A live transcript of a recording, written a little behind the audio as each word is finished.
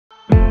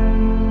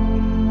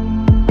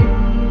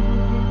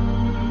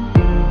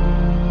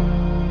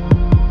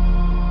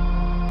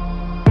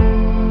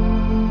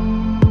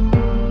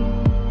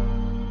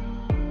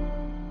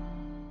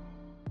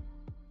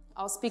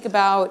speak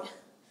about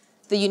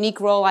the unique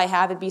role I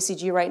have at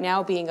BCG right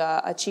now, being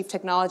a Chief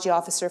Technology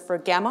Officer for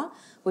Gamma,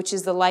 which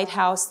is the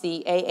lighthouse,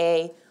 the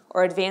AA,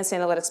 or advanced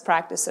analytics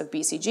practice of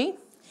BCG,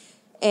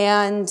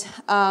 and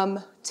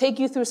take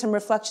you through some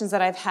reflections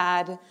that I've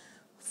had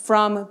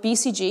from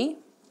BCG,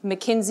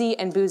 McKinsey,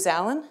 and Booz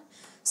Allen.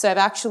 So I've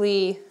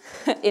actually,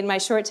 in my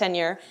short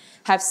tenure,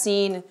 have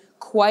seen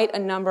quite a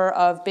number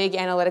of big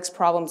analytics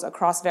problems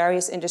across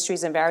various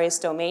industries and various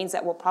domains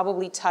that will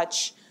probably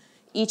touch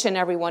each and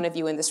every one of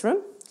you in this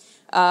room.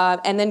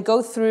 And then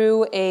go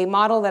through a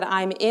model that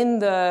I'm in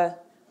the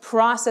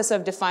process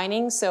of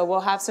defining, so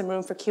we'll have some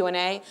room for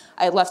Q&A.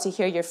 I'd love to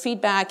hear your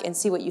feedback and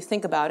see what you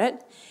think about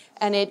it.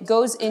 And it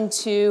goes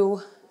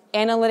into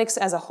analytics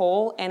as a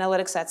whole,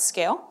 analytics at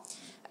scale.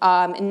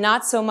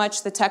 Not so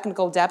much the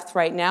technical depth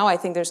right now. I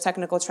think there's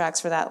technical tracks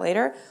for that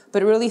later.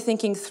 But really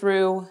thinking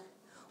through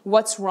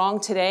what's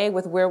wrong today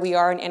with where we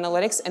are in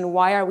analytics and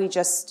why are we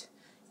just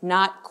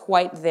not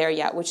quite there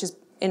yet, which is,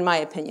 in my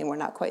opinion, we're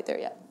not quite there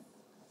yet.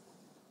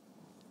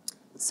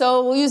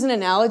 So we'll use an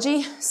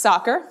analogy,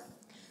 soccer.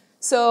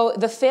 So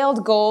the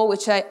failed goal,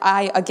 which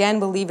I again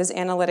believe is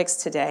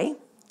analytics today,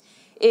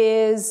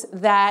 is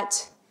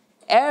that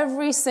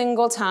every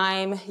single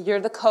time you're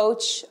the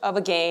coach of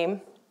a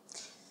game,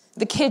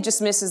 the kid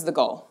just misses the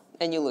goal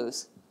and you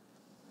lose.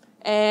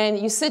 And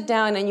you sit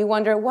down and you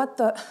wonder,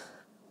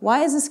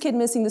 why is this kid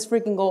missing this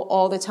freaking goal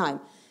all the time?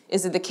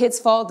 Is it the kid's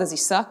fault? Does he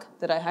suck?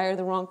 Did I hire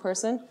the wrong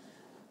person?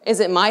 Is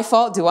it my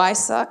fault? Do I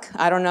suck?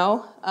 I don't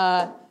know.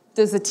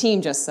 Does the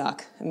team just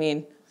suck? I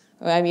mean,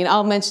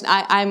 I'll mention,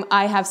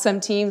 I have some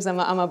teams, I'm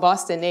a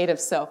Boston native,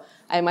 so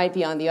I might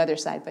be on the other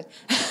side, but,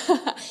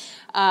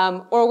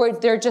 or where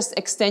they're just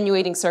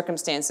extenuating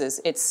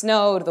circumstances. It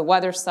snowed, the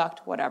weather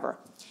sucked, whatever.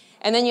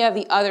 And then you have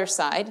the other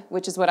side,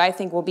 which is what I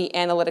think will be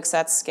analytics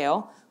at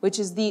scale, which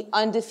is the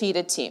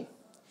undefeated team.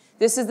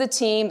 This is the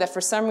team that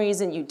for some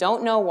reason you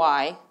don't know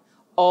why,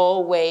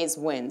 always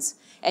wins.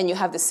 And you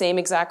have the same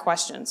exact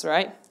questions,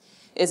 right?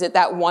 Is it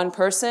that one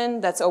person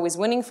that's always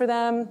winning for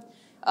them?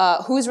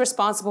 Who's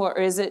responsible, or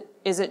is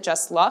it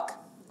just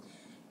luck?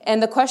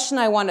 And the question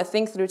I want to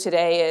think through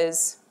today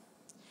is,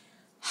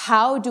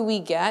 how do we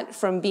get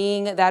from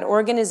being that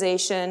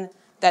organization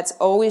that's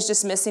always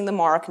just missing the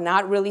mark,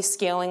 not really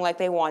scaling like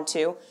they want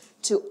to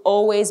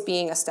always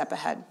being a step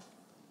ahead?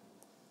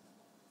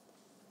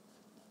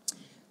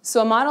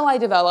 So a model I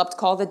developed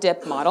called the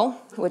DIP model,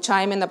 which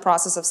I'm in the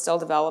process of still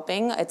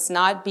developing. It's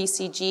not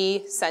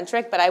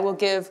BCG-centric, but I will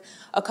give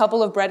a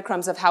couple of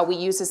breadcrumbs of how we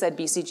use this at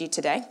BCG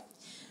today,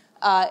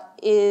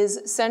 is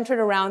centered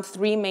around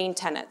three main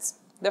tenets.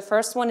 The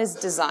first one is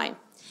design.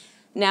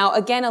 Now,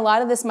 again, a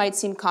lot of this might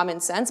seem common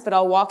sense, but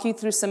I'll walk you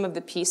through some of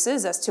the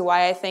pieces as to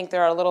why I think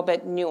they're a little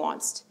bit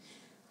nuanced.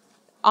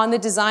 On the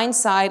design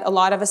side, a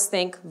lot of us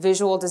think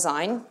visual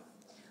design,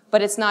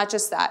 but it's not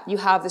just that. You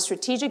have the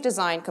strategic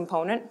design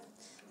component,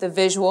 the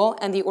visual,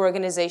 and the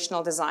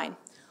organizational design.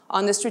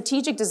 On the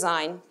strategic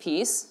design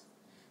piece,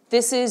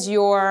 this is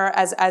your,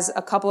 as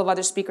a couple of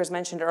other speakers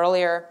mentioned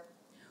earlier,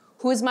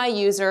 who's my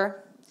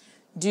user?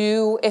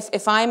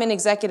 If I'm an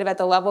executive at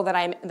the level that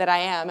I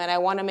am and I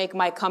want to make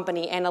my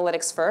company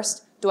analytics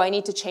first, do I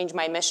need to change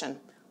my mission?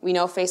 We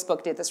know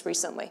Facebook did this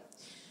recently.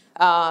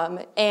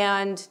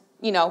 And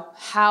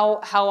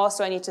how else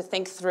do I need to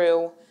think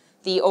through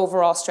the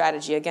overall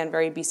strategy? Again,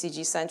 very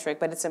BCG-centric,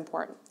 but it's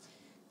important.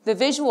 The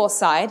visual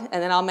side,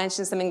 and then I'll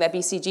mention something that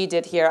BCG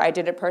did here. I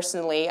did it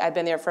personally. I've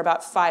been there for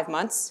about 5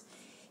 months,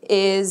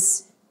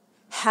 is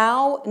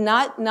how,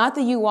 not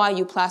the UI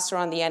you plaster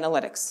on the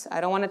analytics.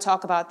 I don't want to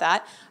talk about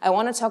that. I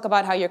want to talk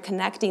about how you're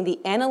connecting the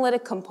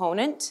analytic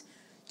component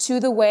to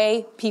the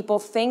way people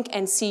think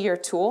and see your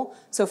tool.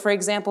 So for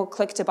example,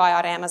 click to buy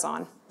on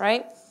Amazon,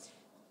 right?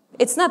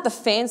 It's not the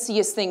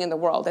fanciest thing in the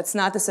world. It's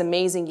not this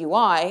amazing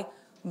UI,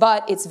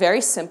 but it's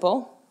very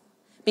simple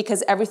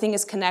because everything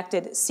is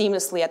connected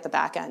seamlessly at the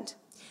back end.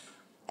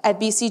 At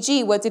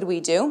BCG, what did we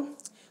do?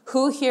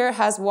 Who here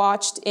has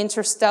watched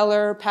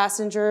Interstellar,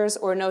 Passengers,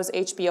 or knows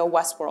HBO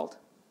Westworld?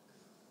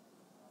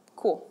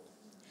 Cool.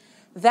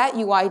 That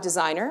UI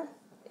designer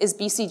is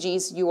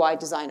BCG's UI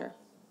designer.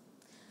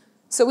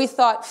 So we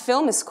thought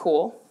film is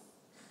cool.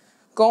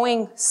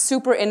 Going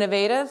super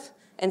innovative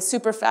and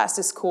super fast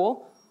is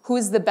cool.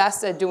 Who's the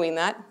best at doing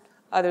that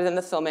other than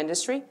the film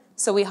industry?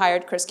 So we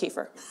hired Chris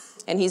Kiefer,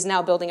 and he's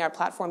now building our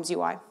platform's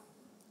UI.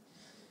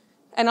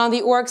 And on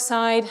the org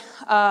side,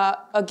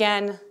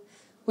 again,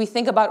 we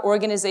think about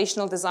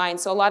organizational design.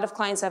 So a lot of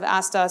clients have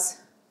asked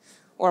us,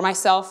 or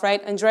myself,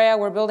 right? Andrea,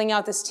 we're building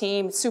out this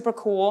team. It's super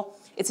cool.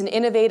 It's an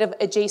innovative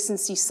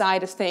adjacency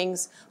side of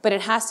things, but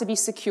it has to be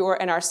secure,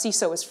 and our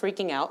CISO is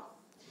freaking out.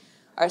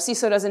 Our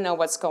CISO doesn't know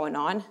what's going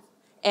on,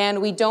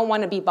 and we don't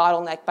want to be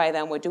bottlenecked by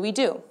them. What do we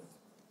do?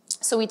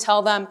 So we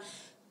tell them,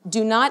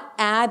 do not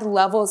add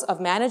levels of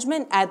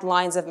management, add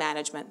lines of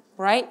management,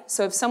 right?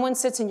 So if someone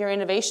sits in your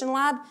innovation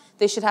lab,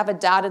 they should have a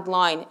dotted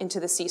line into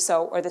the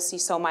CISO or the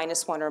CISO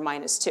 -1 or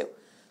 -2.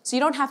 So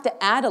you don't have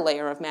to add a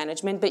layer of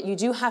management, but you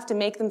do have to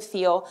make them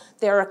feel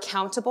they're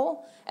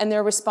accountable and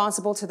they're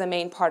responsible to the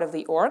main part of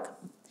the org.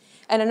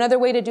 And another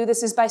way to do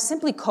this is by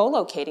simply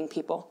co-locating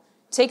people.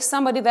 Take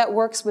somebody that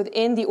works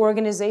within the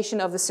organization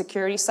of the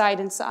security side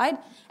inside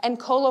and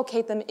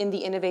co-locate them in the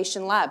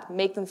innovation lab.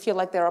 Make them feel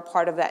like they're a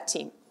part of that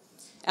team.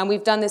 And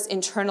we've done this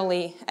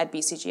internally at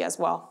BCG as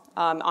well,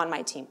 on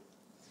my team.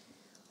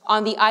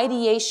 On the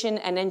ideation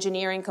and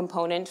engineering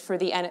component for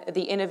the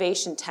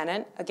innovation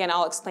tenant, again,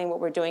 I'll explain what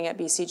we're doing at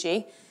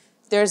BCG.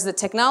 There's the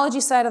technology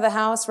side of the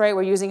house, right?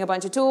 We're using a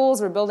bunch of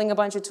tools. We're building a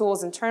bunch of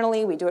tools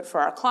internally. We do it for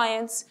our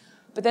clients.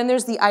 But then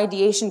there's the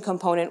ideation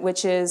component,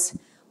 which is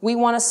we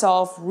want to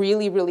solve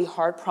really, really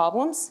hard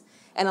problems.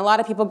 And a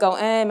lot of people go,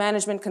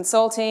 management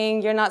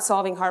consulting, you're not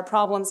solving hard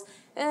problems.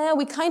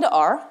 We kind of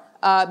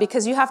are,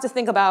 because you have to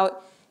think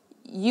about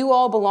you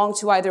all belong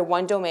to either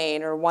one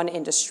domain or one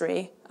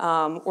industry,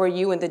 or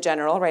you in the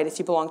general, right, if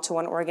you belong to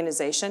one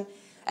organization.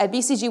 At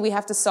BCG, we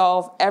have to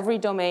solve every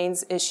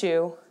domain's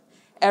issue,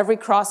 every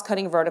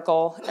cross-cutting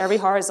vertical, every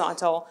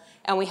horizontal,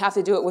 and we have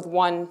to do it with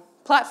one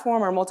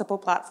platform or multiple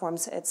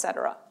platforms, et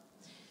cetera.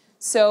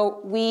 So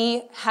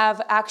we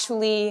have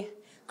actually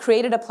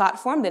created a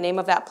platform. The name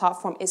of that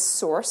platform is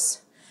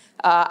Source.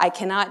 I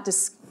cannot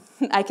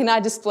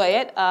display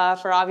it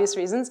for obvious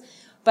reasons,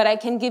 but I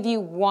can give you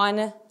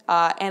one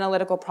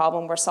analytical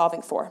problem we're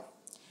solving for.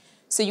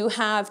 So you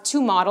have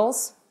two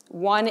models.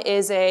 One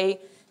is a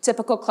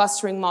typical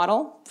clustering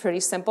model, pretty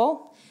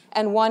simple,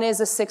 and one is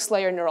a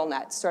 6-layer neural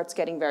net. Starts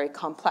getting very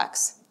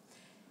complex.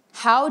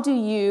 How do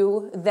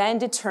you then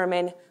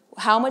determine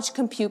how much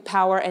compute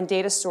power and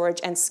data storage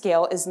and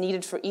scale is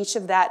needed for each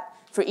of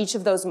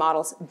those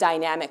models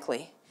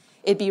dynamically?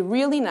 It'd be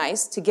really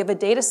nice to give a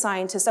data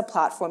scientist a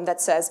platform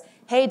that says,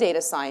 hey,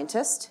 data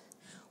scientist,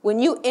 when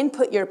you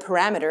input your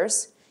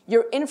parameters,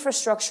 your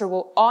infrastructure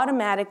will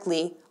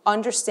automatically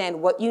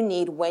understand what you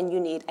need, when you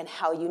need, and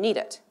how you need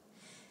it.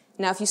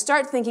 Now, if you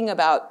start thinking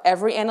about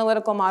every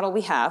analytical model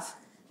we have,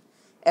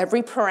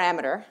 every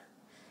parameter,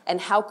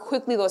 and how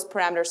quickly those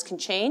parameters can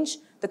change,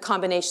 the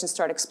combinations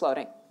start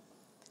exploding.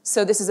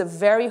 So this is a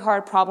very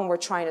hard problem we're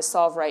trying to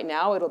solve right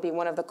now. It'll be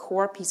one of the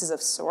core pieces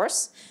of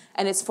Source,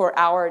 and it's for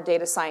our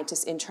data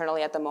scientists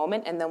internally at the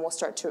moment, and then we'll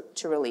start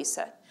to release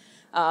it.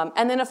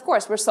 And then, of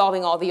course, we're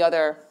solving all the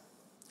other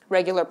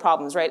regular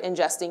problems, right?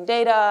 Ingesting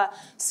data,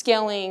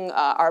 scaling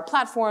our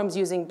platforms,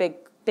 using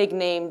big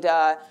named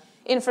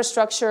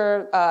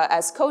infrastructure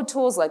as code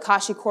tools like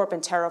HashiCorp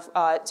and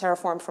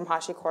Terraform from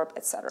HashiCorp,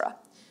 et cetera.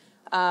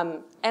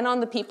 And on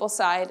the people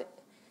side,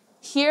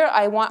 here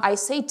I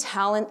say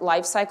talent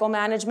lifecycle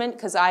management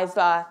because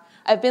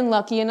I've been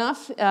lucky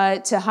enough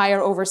to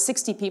hire over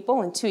 60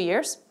 people in 2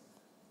 years.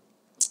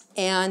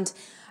 And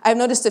I've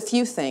noticed a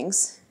few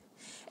things.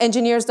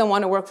 Engineers don't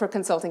want to work for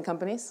consulting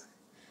companies.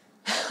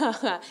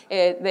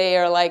 They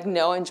are like,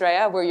 no,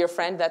 Andrea, we're your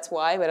friend, that's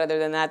why, but other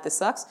than that, this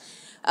sucks.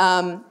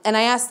 And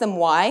I asked them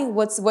why,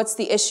 what's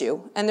the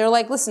issue? And they're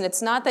like, listen,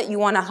 it's not that you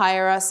want to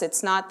hire us,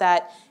 it's not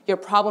that your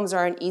problems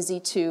aren't easy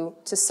to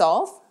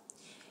solve,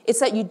 it's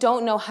that you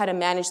don't know how to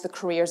manage the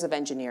careers of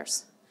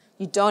engineers.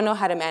 You don't know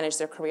how to manage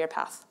their career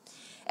path.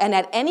 And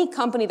at any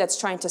company that's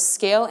trying to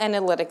scale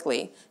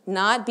analytically,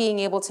 not being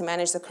able to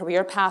manage the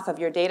career path of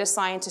your data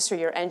scientist or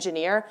your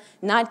engineer,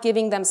 not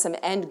giving them some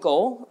end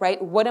goal,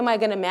 right? What am I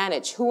going to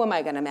manage? Who am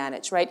I going to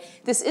manage, right?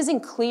 This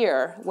isn't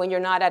clear when you're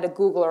not at a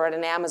Google or at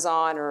an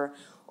Amazon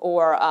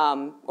or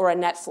a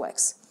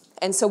Netflix.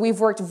 And so we've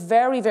worked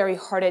very, very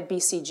hard at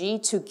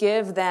BCG to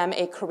give them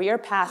a career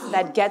path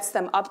that gets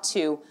them up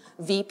to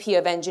VP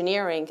of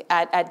engineering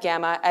at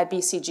Gamma, at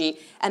BCG,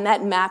 and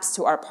that maps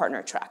to our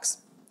partner tracks.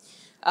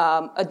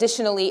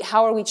 Additionally,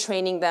 how are we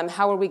training them?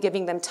 How are we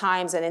giving them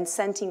times and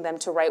incenting them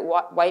to write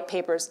white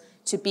papers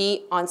to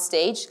be on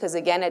stage? Because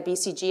again, at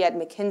BCG, at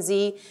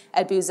McKinsey,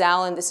 at Booz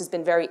Allen, this has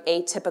been very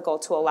atypical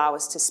to allow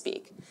us to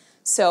speak.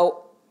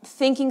 So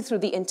thinking through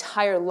the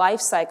entire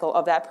life cycle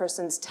of that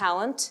person's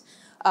talent,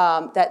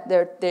 that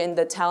they're in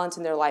the talent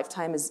in their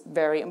lifetime is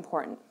very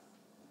important.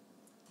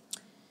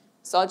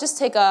 So I'll just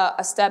take a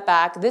step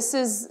back. This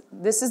is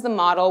the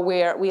model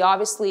where we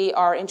obviously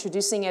are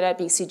introducing it at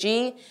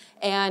BCG,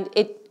 and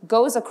it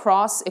goes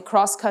across, it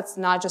cross-cuts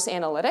not just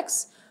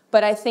analytics,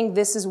 but I think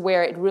this is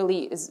where it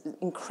really is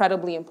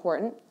incredibly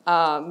important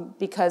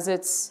because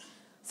it's,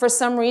 for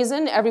some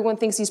reason, everyone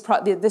thinks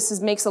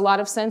makes a lot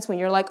of sense when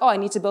you're like, oh, I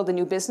need to build a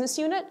new business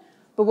unit.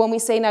 But when we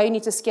say now you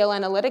need to scale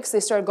analytics, they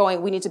start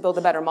going, we need to build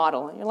a better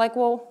model. And you're like,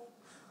 well,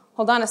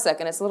 hold on a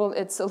second, it's a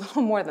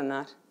little more than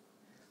that.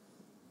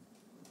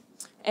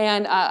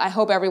 And I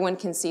hope everyone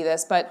can see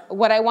this, but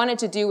what I wanted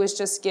to do is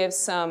just give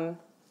some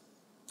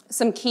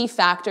key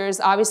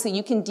factors. Obviously,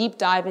 you can deep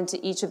dive into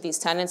each of these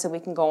tenets, and we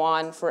can go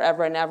on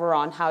forever and ever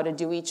on how to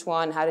do each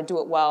one, how to do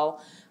it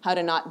well, how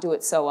to not do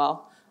it so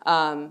well.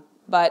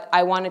 But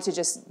I wanted to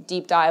just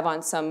deep dive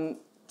on some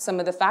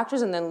of the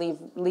factors and then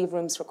leave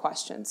rooms for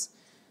questions.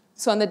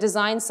 So on the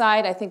design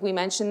side, I think we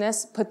mentioned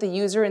this, put the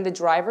user in the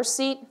driver's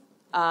seat.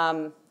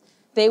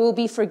 They will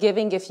be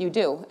forgiving if you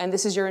do. And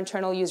this is your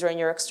internal user and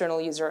your external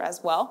user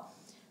as well.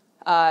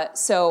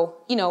 So,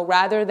 you know,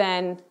 rather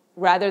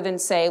than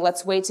say,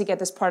 let's wait to get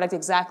this product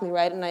exactly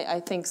right, and I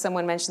think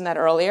someone mentioned that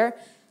earlier,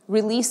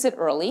 release it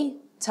early.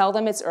 Tell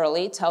them it's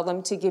early. Tell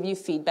them to give you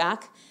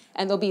feedback.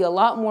 And they'll be a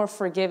lot more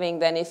forgiving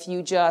than if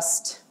you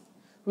just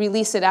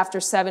release it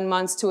after 7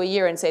 months to a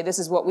year and say, this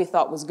is what we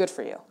thought was good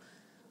for you.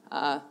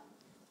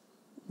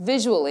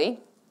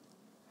 Visually,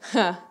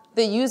 the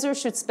user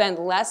should spend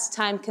less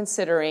time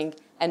considering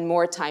and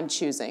more time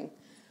choosing.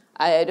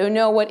 I don't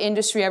know what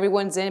industry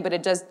everyone's in, but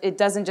it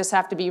doesn't just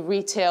have to be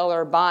retail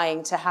or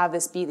buying to have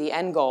this be the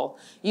end goal.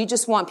 You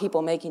just want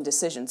people making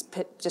decisions,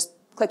 just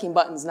clicking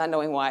buttons, not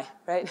knowing why,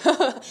 right?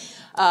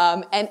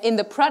 And in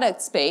the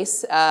product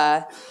space,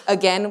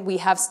 again, we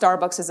have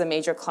Starbucks as a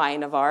major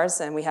client of ours,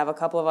 and we have a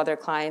couple of other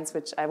clients,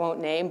 which I won't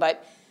name,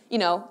 but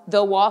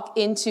they'll walk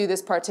into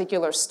this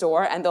particular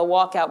store, and they'll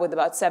walk out with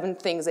about 7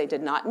 things they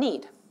did not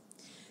need.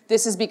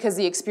 This is because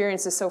the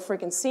experience is so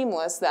freaking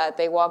seamless that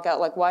they walk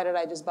out like, why did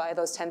I just buy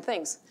those 10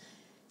 things?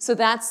 So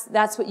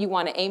that's what you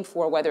want to aim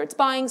for, whether it's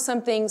buying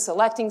something,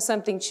 selecting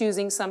something,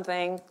 choosing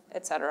something,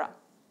 etc.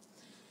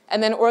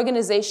 And then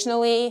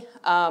organizationally,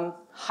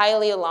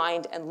 highly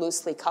aligned and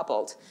loosely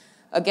coupled.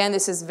 Again,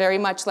 this is very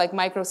much like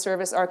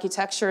microservice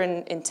architecture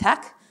in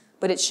tech,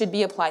 but it should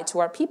be applied to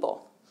our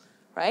people,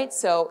 right?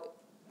 So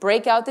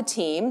break out the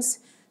teams,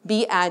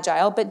 be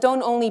agile, but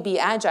don't only be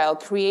agile,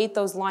 create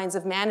those lines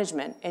of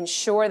management.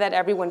 Ensure that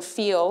everyone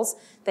feels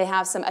they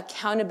have some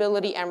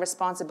accountability and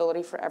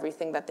responsibility for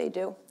everything that they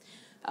do.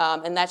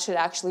 And that should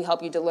actually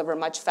help you deliver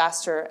much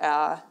faster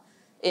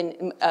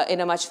in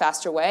a much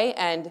faster way.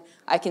 And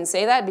I can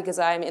say that because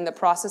I'm in the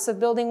process of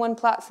building one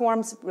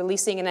platform,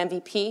 releasing an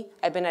MVP.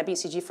 I've been at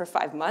BCG for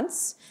 5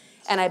 months,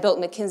 and I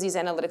built McKinsey's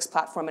analytics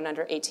platform in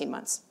under 18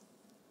 months.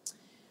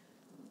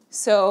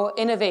 So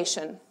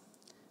innovation.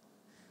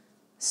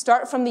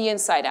 Start from the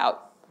inside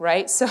out,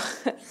 right? So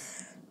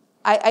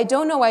I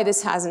don't know why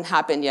this hasn't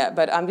happened yet,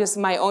 but I'm just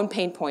my own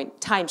pain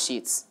point,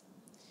 timesheets.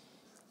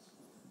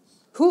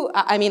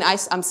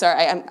 I'm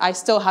sorry, I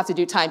still have to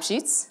do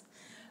timesheets.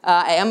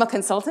 I am a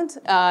consultant,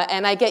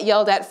 and I get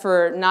yelled at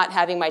for not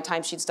having my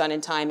timesheets done in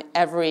time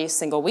every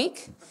single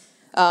week.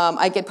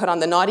 I get put on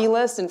the naughty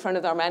list in front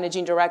of our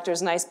managing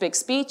director's nice big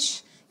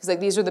speech. He's like,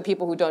 these are the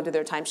people who don't do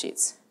their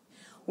timesheets.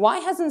 Why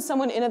hasn't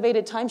someone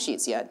innovated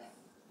timesheets yet?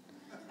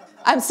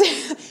 I'm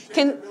saying,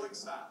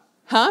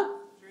 huh?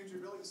 Change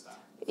your billing style.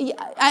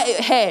 Yeah,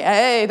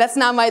 hey, that's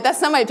not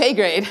my pay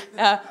grade.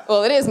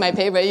 Well, it is my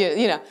pay grade,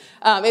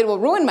 it will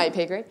ruin my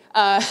pay grade.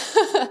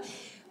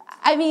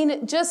 I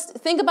mean, just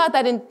think about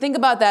that and think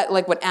about that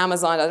like what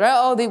Amazon does, right?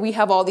 Oh, we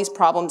have all these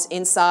problems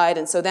inside,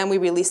 and so then we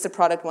release the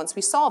product once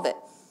we solve it.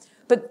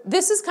 But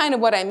this is kind of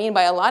what I mean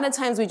by a lot of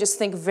times we just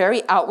think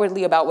very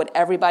outwardly about what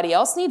everybody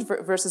else needs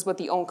versus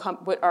what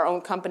our own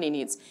company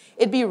needs.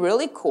 It'd be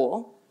really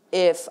cool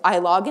if I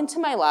log into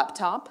my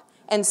laptop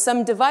and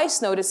some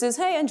device notices,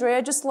 hey,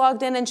 Andrea just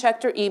logged in and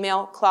checked her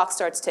email, clock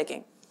starts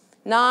ticking.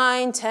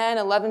 9, 10,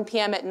 11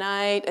 p.m. at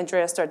night,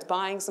 Andrea starts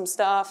buying some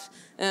stuff.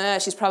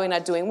 She's probably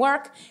not doing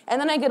work.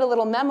 And then I get a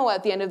little memo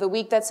at the end of the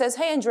week that says,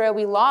 hey, Andrea,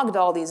 we logged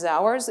all these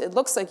hours. It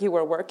looks like you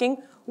were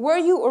working. Were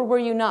you or were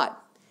you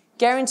not?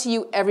 Guarantee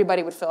you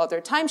everybody would fill out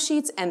their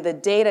timesheets, and the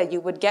data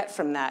you would get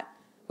from that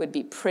would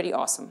be pretty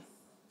awesome.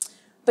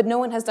 But no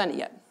one has done it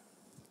yet.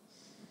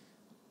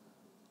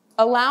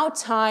 Allow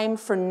time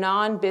for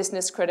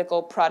non-business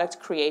critical product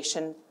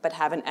creation, but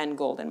have an end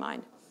goal in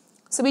mind.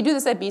 So we do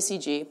this at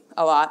BCG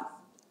a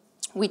lot.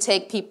 We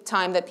take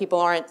time that people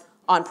aren't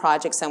on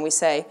projects and we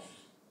say,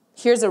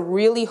 here's a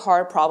really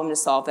hard problem to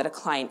solve that a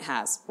client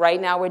has. Right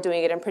now we're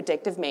doing it in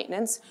predictive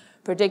maintenance.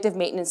 Predictive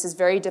maintenance is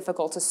very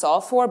difficult to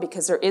solve for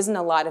because there isn't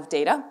a lot of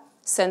data.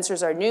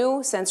 Sensors are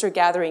new, sensor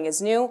gathering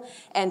is new,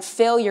 and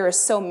failure is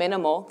so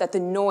minimal that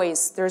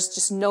there's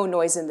just no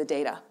noise in the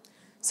data.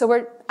 So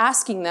we're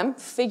asking them,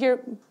 figure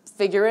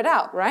it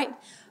out, right?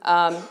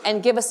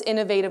 And give us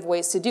innovative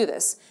ways to do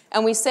this.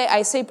 And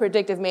I say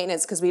predictive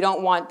maintenance because we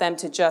don't want them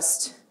to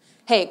just,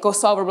 hey, go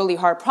solve a really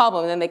hard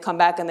problem, and then they come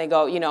back and they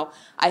go,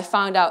 I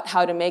found out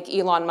how to make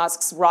Elon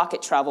Musk's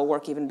rocket travel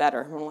work even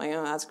better. And we're like,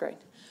 oh, that's great.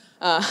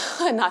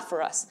 Not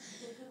for us.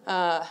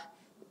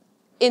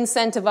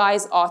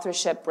 Incentivize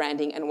authorship,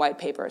 branding, and white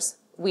papers.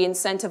 We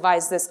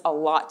incentivize this a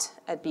lot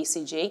at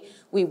BCG.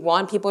 We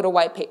want people to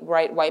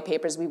write white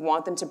papers. We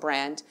want them to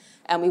brand.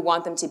 And we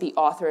want them to be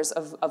authors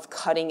of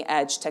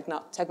cutting-edge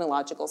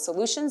technological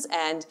solutions.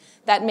 And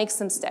that makes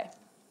them stay.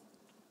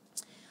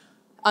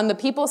 On the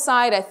people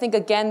side, I think,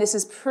 again, this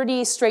is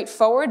pretty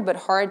straightforward but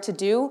hard to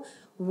do.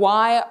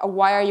 Why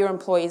are your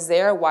employees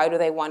there? Why do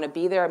they want to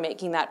be there?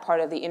 Making that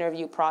part of the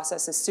interview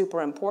process is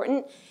super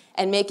important.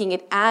 And making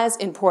it as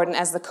important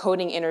as the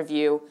coding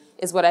interview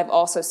is what I've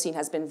also seen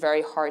has been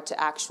very hard to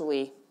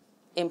actually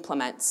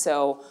implement.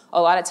 So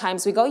a lot of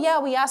times we go, yeah,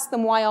 we ask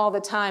them why all the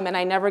time, and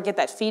I never get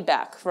that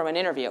feedback from an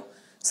interview.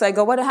 So I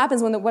go, what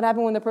happened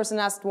when the person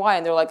asked why?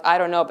 And they're like, I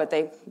don't know, but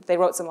they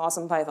wrote some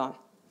awesome Python.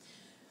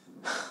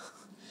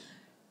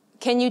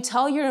 Can you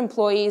tell your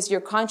employees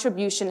your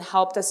contribution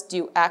helped us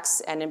do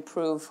X and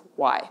improve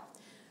Y?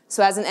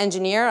 So as an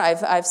engineer,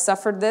 I've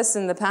suffered this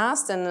in the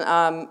past, and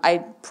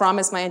I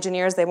promise my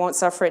engineers they won't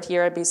suffer it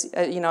here at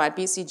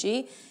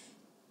BCG.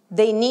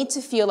 They need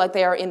to feel like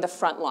they are in the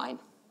front line.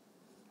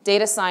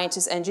 data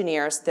scientists,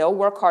 engineers, they'll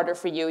work harder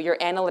for you. Your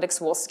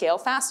analytics will scale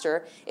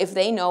faster if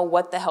they know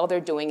what the hell they're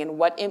doing and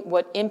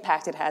what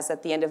impact it has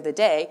at the end of the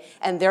day,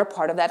 and they're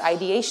part of that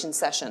ideation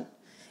session.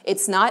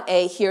 It's not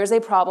here's a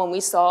problem we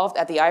solved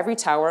at the ivory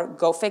tower,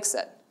 go fix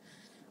it.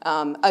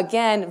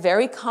 Again,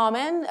 very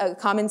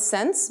common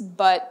sense,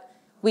 but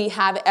we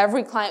have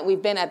every client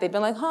we've been at, they've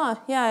been like, huh,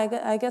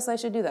 yeah, I guess I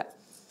should do that.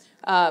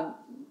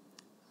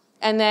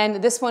 And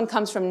then this one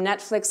comes from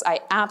Netflix.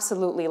 I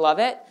absolutely love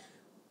it.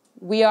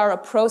 We are a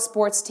pro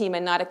sports team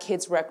and not a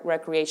kids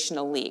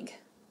recreational league.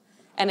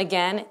 And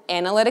again,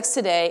 analytics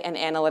today and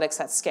analytics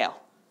at scale,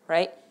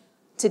 right?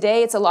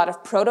 Today, it's a lot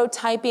of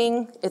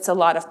prototyping, it's a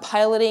lot of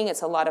piloting,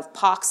 it's a lot of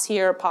POCs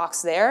here,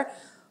 POCs there.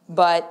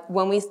 But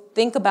when we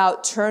think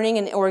about turning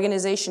an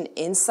organization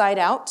inside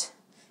out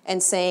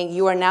and saying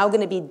you are now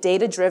going to be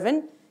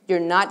data-driven, you're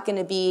not going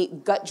to be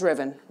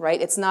gut-driven,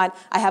 right? It's not,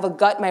 I have a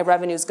gut, my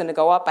revenue is going to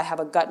go up. I have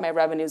a gut, my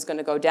revenue is going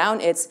to go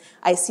down. It's,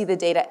 I see the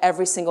data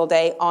every single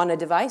day on a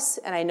device,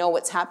 and I know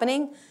what's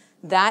happening.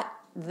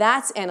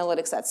 That's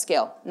analytics at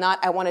scale. Not,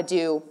 I want to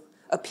do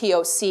a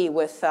POC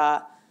with,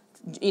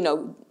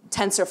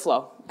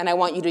 TensorFlow, and I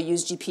want you to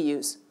use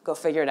GPUs. Go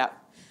figure it out.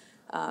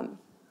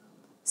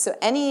 So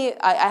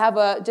I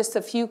have just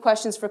a few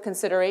questions for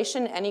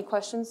consideration. Any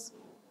questions?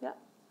 Yeah.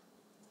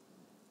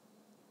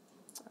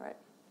 All right.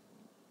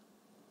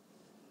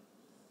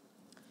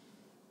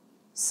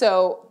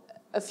 So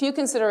a few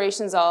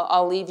considerations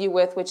I'll leave you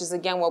with, which is,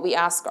 again, what we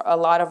ask a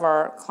lot of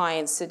our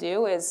clients to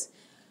do is,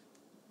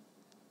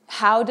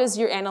 how does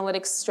your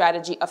analytics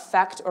strategy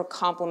affect or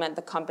complement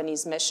the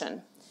company's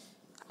mission?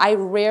 I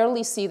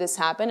rarely see this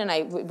happen, and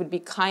it would be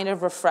kind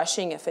of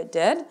refreshing if it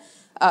did.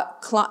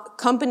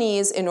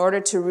 Companies, in order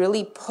to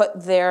really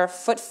put their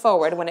foot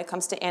forward when it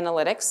comes to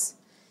analytics,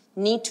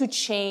 need to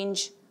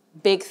change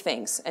big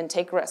things and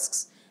take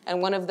risks.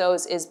 And one of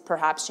those is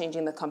perhaps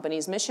changing the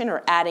company's mission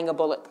or adding a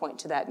bullet point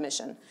to that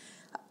mission.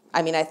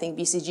 I mean, I think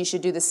BCG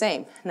should do the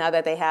same now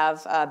that they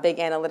have a big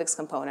analytics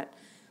component.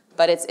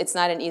 But it's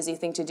not an easy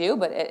thing to do,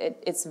 but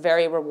it's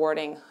very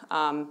rewarding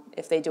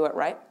if they do it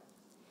right.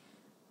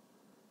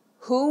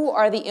 Who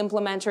are the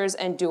implementers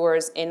and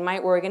doers in my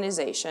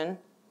organization,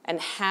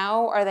 and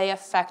how are they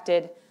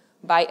affected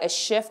by a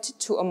shift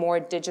to a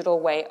more digital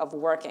way of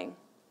working?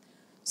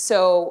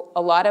 So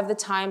a lot of the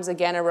times,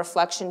 again, a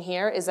reflection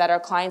here is that our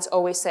clients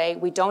always say,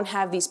 we don't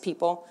have these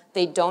people,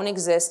 they don't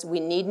exist, we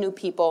need new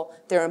people,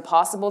 they're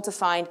impossible to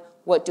find,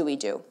 what do we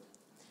do?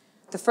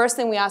 The first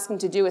thing we ask them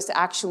to do is to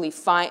actually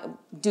find,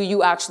 do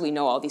you actually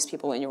know all these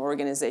people in your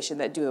organization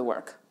that do the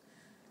work?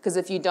 Because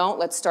if you don't,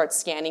 let's start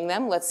scanning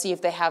them, let's see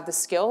if they have the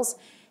skills.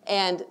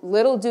 And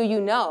little do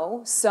you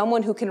know,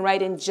 someone who can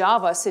write in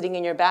Java sitting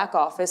in your back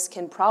office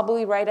can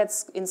probably write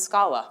in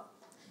Scala,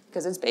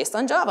 because it's based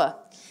on Java.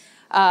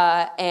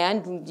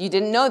 And you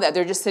didn't know that.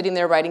 They're just sitting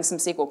there writing some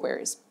SQL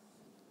queries.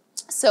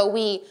 So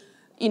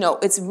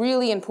it's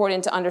really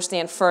important to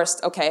understand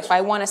first, okay, if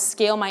I want to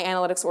scale my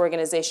analytics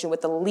organization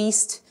with the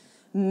least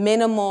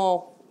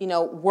minimal,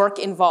 work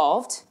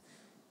involved,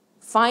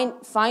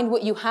 find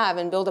what you have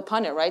and build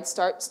upon it, right?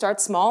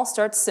 Start small,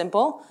 start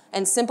simple.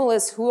 And simple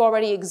is who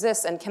already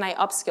exists and can I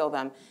upskill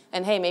them?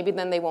 And hey, maybe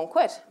then they won't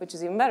quit, which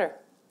is even better.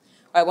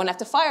 Or I won't have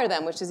to fire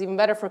them, which is even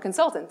better for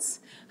consultants.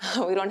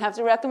 We don't have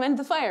to recommend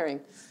the firing.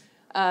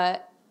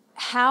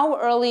 How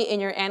early in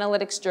your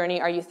analytics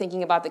journey are you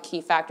thinking about the key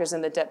factors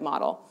in the DIP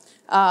model?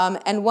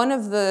 And one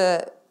of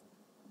the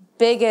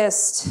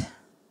biggest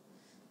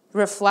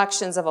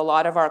reflections of a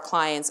lot of our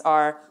clients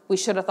are, we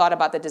should have thought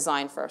about the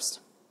design first.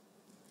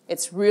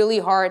 It's really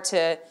hard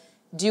to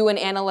do an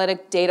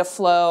analytic data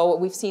flow.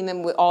 We've seen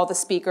them with all the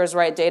speakers,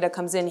 right? Data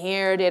comes in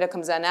here, data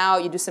comes in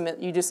out. You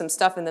do some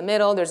stuff in the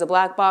middle. There's a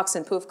black box,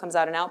 and poof, comes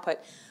out an output.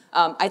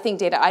 I think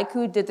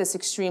Dataiku did this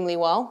extremely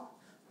well,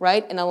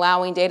 right? In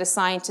allowing data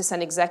scientists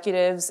and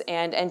executives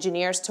and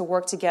engineers to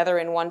work together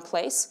in one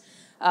place.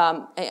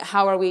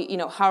 How are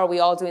we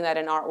all doing that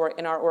in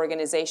our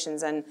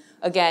organizations? And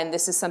again,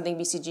 this is something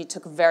BCG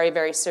took very,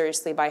 very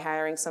seriously by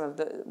hiring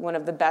one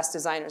of the best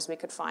designers we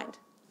could find.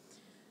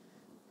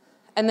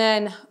 And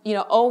then,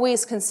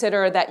 always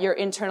consider that your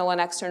internal and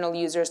external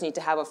users need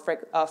to have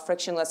a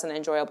frictionless and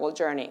enjoyable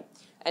journey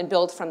and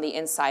build from the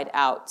inside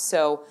out.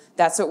 So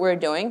that's what we're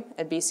doing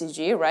at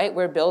BCG, right?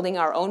 We're building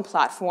our own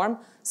platform.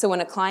 So when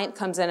a client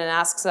comes in and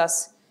asks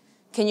us,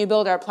 can you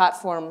build our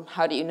platform?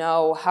 How do you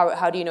know?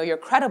 How do you know you're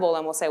credible?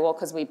 And we'll say, well,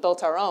 because we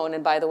built our own.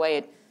 And by the way,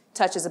 it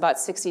touches about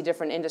 60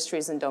 different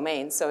industries and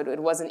domains. So it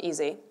wasn't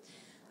easy.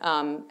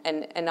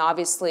 And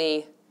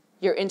obviously,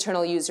 your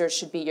internal user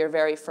should be your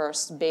very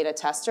first beta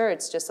tester.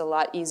 It's just a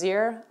lot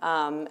easier,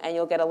 and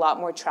you'll get a lot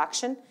more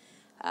traction.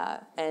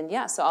 And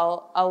yeah,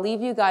 so I'll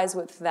leave you guys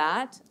with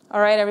that.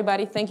 All right,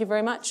 everybody, thank you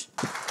very much.